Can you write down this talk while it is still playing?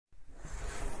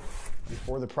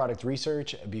Before the product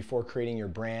research, before creating your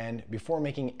brand, before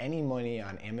making any money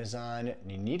on Amazon,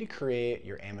 you need to create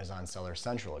your Amazon Seller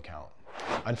Central account.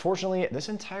 Unfortunately, this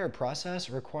entire process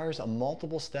requires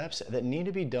multiple steps that need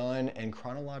to be done in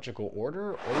chronological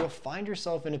order, or you'll find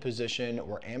yourself in a position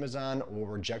where Amazon will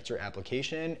reject your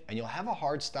application and you'll have a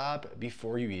hard stop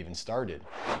before you even started.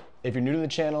 If you're new to the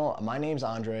channel, my name's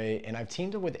Andre, and I've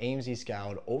teamed up with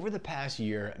AMZScout over the past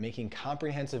year, making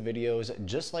comprehensive videos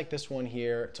just like this one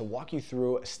here to walk you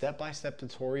through step-by-step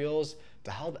tutorials to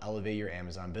help elevate your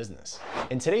Amazon business.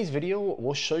 In today's video,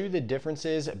 we'll show you the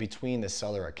differences between the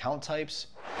seller account types,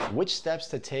 which steps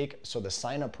to take so the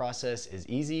sign-up process is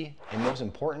easy, and most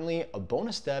importantly, a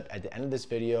bonus step at the end of this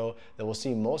video that we'll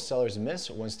see most sellers miss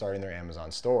when starting their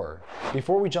Amazon store.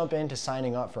 Before we jump into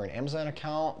signing up for an Amazon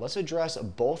account, let's address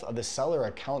both of the seller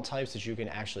account types that you can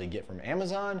actually get from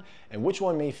Amazon and which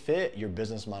one may fit your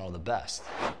business model the best.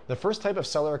 The first type of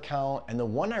seller account, and the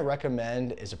one I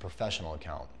recommend, is a professional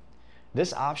account.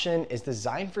 This option is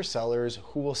designed for sellers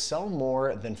who will sell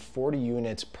more than 40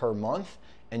 units per month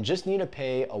and just need to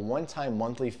pay a one-time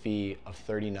monthly fee of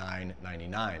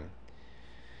 $39.99.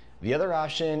 The other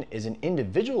option is an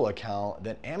individual account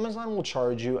that Amazon will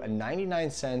charge you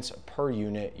 99 cents per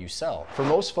unit you sell. For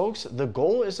most folks, the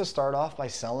goal is to start off by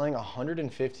selling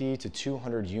 150 to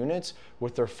 200 units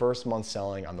with their first month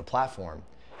selling on the platform.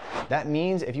 That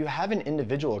means if you have an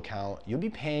individual account, you'll be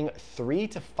paying 3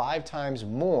 to 5 times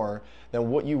more than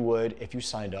what you would if you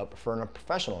signed up for a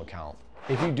professional account.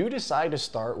 If you do decide to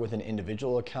start with an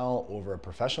individual account over a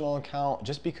professional account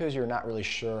just because you're not really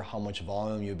sure how much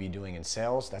volume you'll be doing in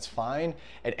sales, that's fine.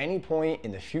 At any point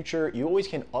in the future, you always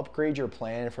can upgrade your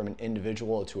plan from an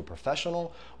individual to a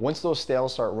professional once those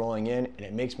sales start rolling in and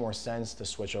it makes more sense to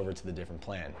switch over to the different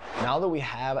plan. Now that we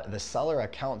have the seller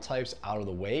account types out of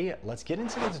the way, let's get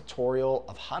into the tutorial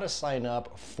of how to sign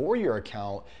up for your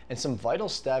account and some vital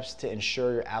steps to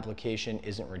ensure your application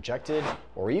isn't rejected,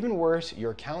 or even worse,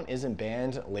 your account isn't banned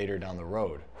later down the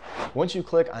road. Once you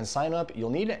click on sign up, you'll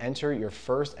need to enter your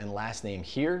first and last name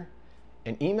here,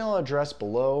 an email address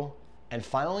below, and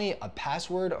finally a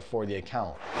password for the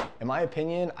account. In my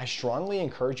opinion, I strongly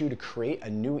encourage you to create a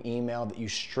new email that you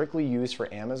strictly use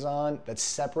for Amazon that's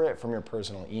separate from your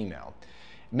personal email.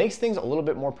 It makes things a little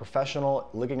bit more professional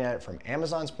looking at it from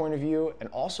Amazon's point of view, and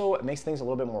also it makes things a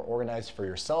little bit more organized for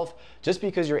yourself just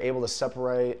because you're able to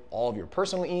separate all of your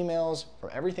personal emails from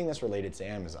everything that's related to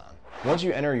Amazon. Once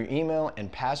you enter your email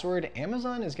and password,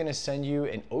 Amazon is going to send you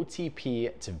an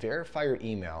OTP to verify your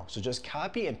email. So just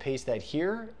copy and paste that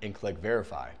here and click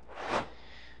verify.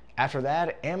 After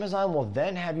that, Amazon will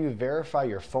then have you verify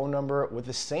your phone number with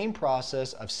the same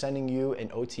process of sending you an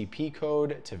OTP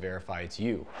code to verify it's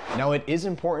you. Now, it is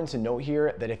important to note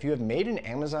here that if you have made an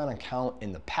Amazon account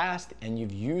in the past and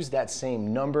you've used that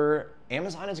same number,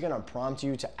 Amazon is going to prompt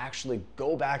you to actually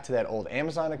go back to that old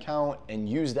Amazon account and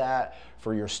use that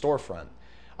for your storefront.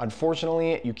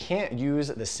 Unfortunately, you can't use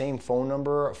the same phone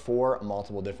number for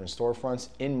multiple different storefronts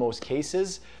in most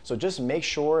cases, so just make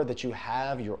sure that you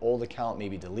have your old account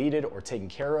maybe deleted or taken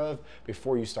care of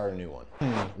before you start a new one.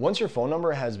 Once your phone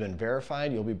number has been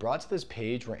verified, you'll be brought to this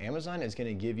page where Amazon is going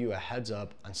to give you a heads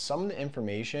up on some of the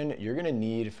information you're going to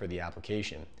need for the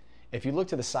application. If you look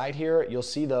to the side here, you'll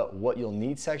see the what you'll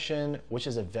need section, which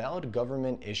is a valid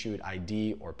government issued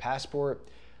ID or passport,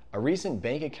 a recent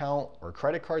bank account or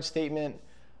credit card statement,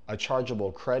 a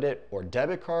chargeable credit or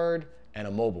debit card, and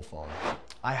a mobile phone.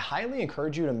 I highly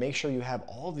encourage you to make sure you have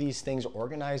all of these things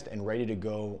organized and ready to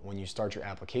go when you start your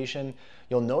application.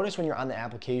 You'll notice when you're on the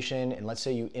application and let's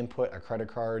say you input a credit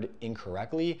card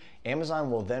incorrectly, Amazon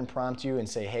will then prompt you and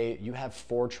say, hey, you have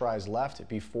 4 tries left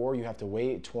before you have to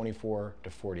wait 24 to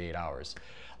 48 hours.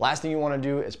 Last thing you want to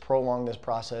do is prolong this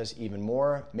process even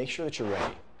more. Make sure that you're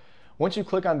ready. Once you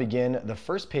click on begin, the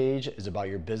first page is about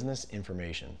your business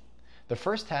information. The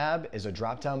first tab is a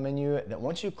drop-down menu that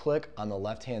once you click on the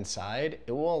left-hand side,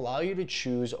 it will allow you to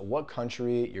choose what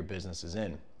country your business is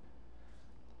in.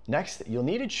 Next, you'll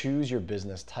need to choose your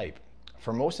business type.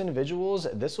 For most individuals,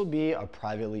 this will be a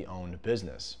privately owned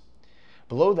business.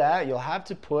 Below that, you'll have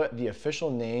to put the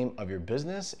official name of your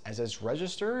business as it's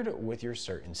registered with your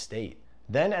certain state.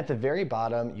 Then at the very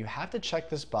bottom, you have to check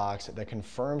this box that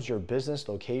confirms your business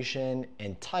location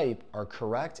and type are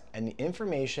correct and the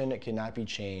information cannot be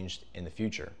changed in the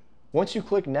future. Once you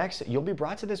click next, you'll be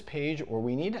brought to this page where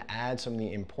we need to add some of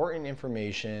the important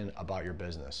information about your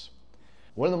business.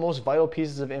 One of the most vital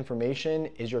pieces of information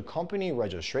is your company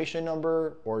registration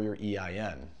number or your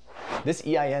EIN. This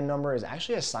EIN number is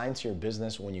actually assigned to your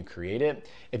business when you create it.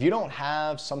 If you don't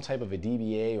have some type of a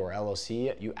DBA or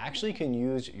LLC, you actually can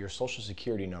use your social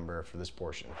security number for this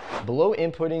portion. Below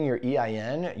inputting your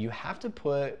EIN, you have to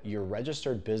put your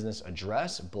registered business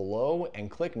address below and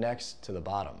click next to the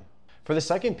bottom. For the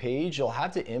second page, you'll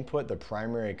have to input the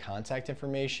primary contact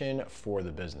information for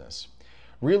the business.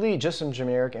 Really just some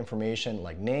generic information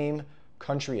like name,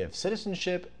 country of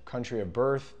citizenship, country of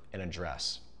birth, and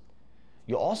address.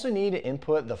 You'll also need to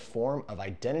input the form of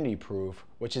identity proof,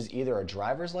 which is either a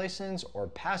driver's license or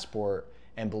passport,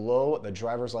 and below the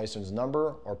driver's license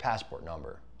number or passport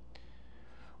number.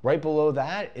 Right below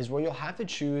that is where you'll have to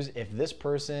choose if this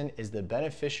person is the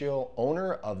beneficial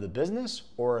owner of the business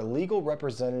or a legal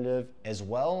representative, as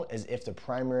well as if the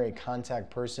primary contact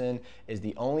person is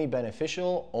the only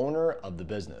beneficial owner of the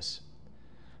business.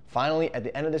 Finally, at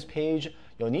the end of this page,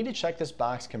 you'll need to check this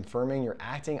box confirming you're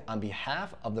acting on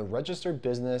behalf of the registered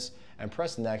business and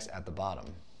press next at the bottom.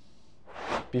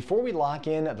 Before we lock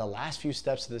in the last few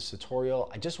steps of this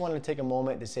tutorial, I just wanted to take a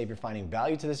moment to say if you're finding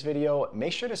value to this video,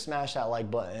 make sure to smash that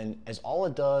like button, as all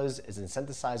it does is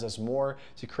incentivize us more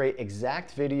to create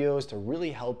exact videos to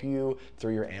really help you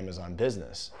through your Amazon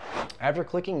business. After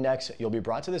clicking next, you'll be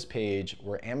brought to this page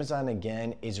where Amazon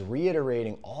again is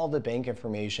reiterating all the bank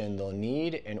information they'll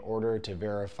need in order to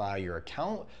verify your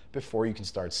account before you can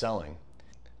start selling.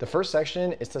 The first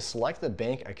section is to select the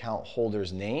bank account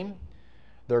holder's name,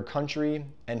 their country,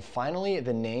 and finally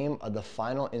the name of the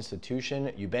final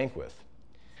institution you bank with.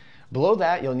 Below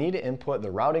that, you'll need to input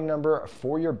the routing number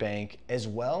for your bank, as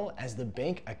well as the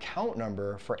bank account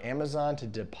number for Amazon to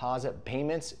deposit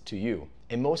payments to you.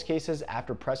 In most cases,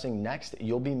 after pressing next,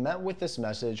 you'll be met with this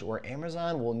message where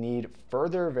Amazon will need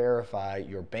further verify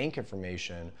your bank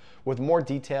information with more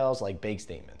details like bank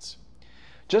statements.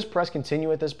 Just press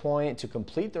continue at this point to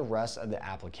complete the rest of the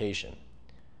application.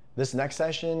 This next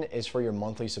section is for your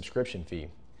monthly subscription fee.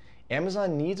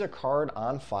 Amazon needs a card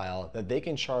on file that they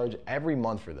can charge every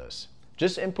month for this.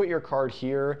 Just input your card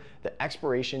here, the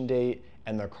expiration date,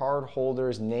 and the card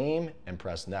holder's name, and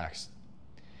press next.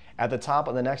 At the top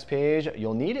of the next page,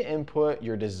 you'll need to input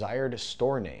your desired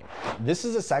store name. This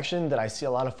is a section that I see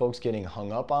a lot of folks getting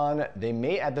hung up on. They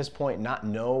may at this point not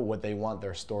know what they want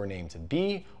their store name to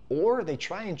be, or they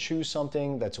try and choose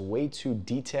something that's way too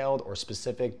detailed or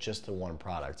specific just to one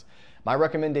product. My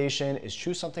recommendation is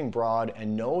choose something broad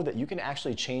and know that you can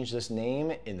actually change this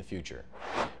name in the future.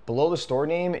 Below the store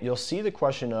name, you'll see the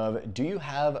question of, do you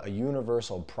have a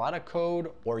universal product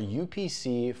code or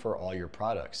UPC for all your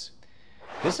products?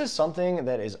 This is something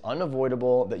that is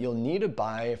unavoidable that you'll need to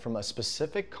buy from a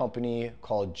specific company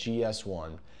called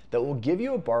GS1 that will give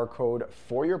you a barcode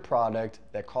for your product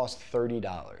that costs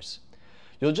 $30.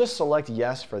 You'll just select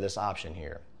yes for this option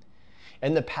here.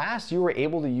 In the past, you were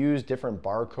able to use different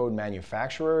barcode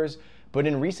manufacturers, but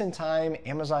in recent time,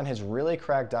 Amazon has really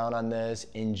cracked down on this,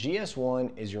 and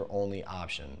GS1 is your only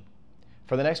option.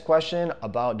 For the next question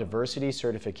about diversity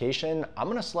certification, I'm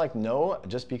gonna select no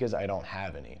just because I don't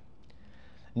have any.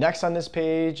 Next on this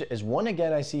page is one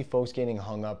again I see folks getting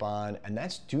hung up on, and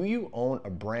that's, do you own a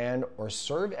brand or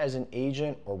serve as an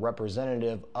agent or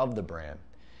representative of the brand?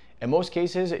 In most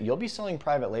cases, you'll be selling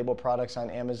private label products on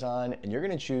Amazon, and you're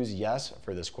gonna choose yes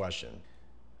for this question.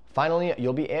 Finally,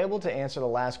 you'll be able to answer the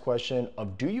last question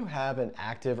of, do you have an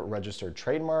active registered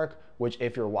trademark? Which,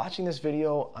 if you're watching this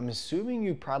video, I'm assuming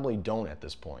you probably don't at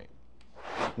this point.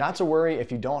 Not to worry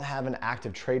if you don't have an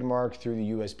active trademark through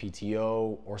the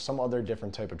USPTO or some other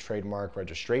different type of trademark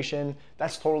registration.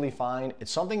 That's totally fine.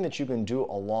 It's something that you can do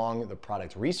along the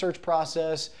product research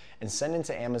process and send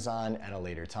into Amazon at a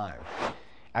later time.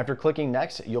 After clicking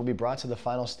next, you'll be brought to the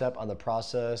final step of the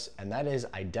process, and that is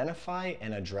identify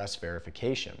and address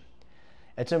verification.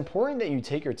 It's important that you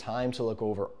take your time to look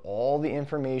over all the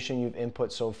information you've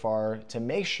input so far to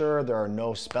make sure there are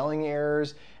no spelling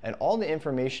errors and all the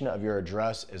information of your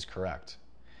address is correct.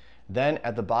 Then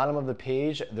at the bottom of the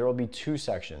page, there will be two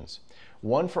sections.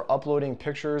 One for uploading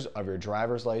pictures of your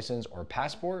driver's license or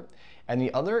passport, and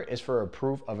the other is for a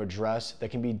proof of address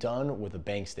that can be done with a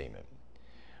bank statement.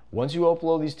 Once you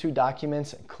upload these two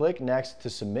documents, click next to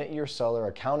submit your seller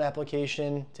account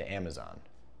application to Amazon.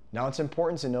 Now, it's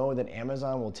important to know that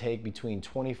Amazon will take between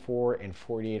 24 and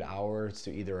 48 hours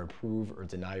to either approve or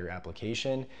deny your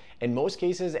application. In most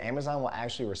cases, Amazon will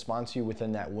actually respond to you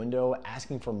within that window,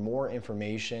 asking for more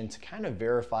information to kind of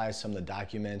verify some of the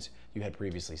documents you had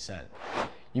previously sent.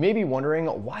 You may be wondering,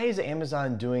 why is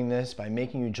Amazon doing this by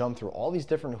making you jump through all these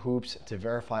different hoops to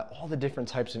verify all the different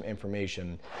types of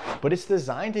information? But it's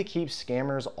designed to keep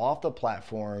scammers off the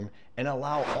platform and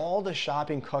allow all the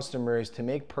shopping customers to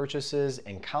make purchases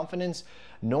in confidence,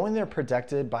 knowing they're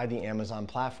protected by the Amazon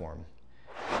platform.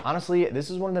 Honestly, this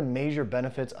is one of the major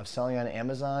benefits of selling on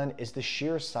Amazon is the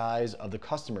sheer size of the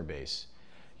customer base.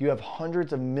 You have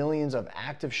hundreds of millions of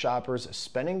active shoppers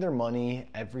spending their money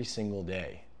every single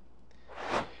day.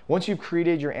 Once you've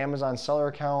created your Amazon seller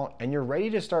account and you're ready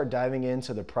to start diving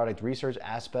into the product research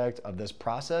aspect of this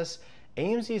process,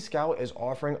 AMZScout is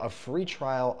offering a free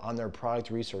trial on their product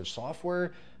research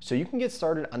software, so you can get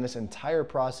started on this entire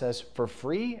process for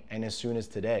free and as soon as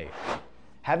today.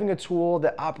 Having a tool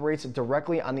that operates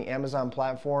directly on the Amazon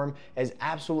platform is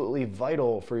absolutely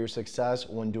vital for your success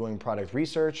when doing product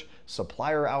research,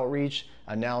 supplier outreach,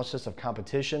 analysis of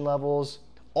competition levels.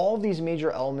 All of these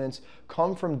major elements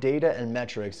come from data and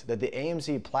metrics that the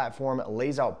AMZ platform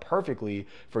lays out perfectly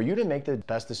for you to make the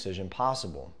best decision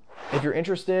possible. If you're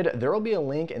interested, there will be a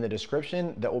link in the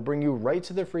description that will bring you right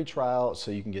to the free trial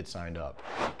so you can get signed up.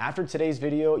 After today's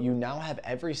video, you now have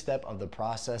every step of the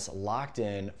process locked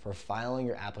in for filing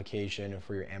your application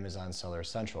for your Amazon Seller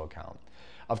Central account.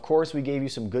 Of course, we gave you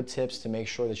some good tips to make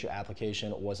sure that your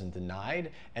application wasn't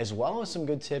denied, as well as some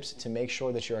good tips to make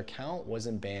sure that your account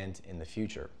wasn't banned in the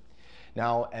future.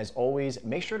 Now, as always,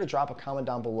 make sure to drop a comment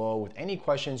down below with any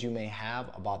questions you may have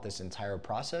about this entire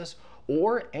process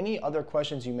or any other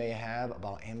questions you may have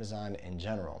about Amazon in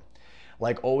general.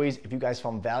 Like always, if you guys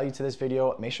found value to this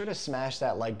video, make sure to smash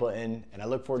that like button, and I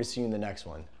look forward to seeing you in the next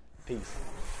one. Peace.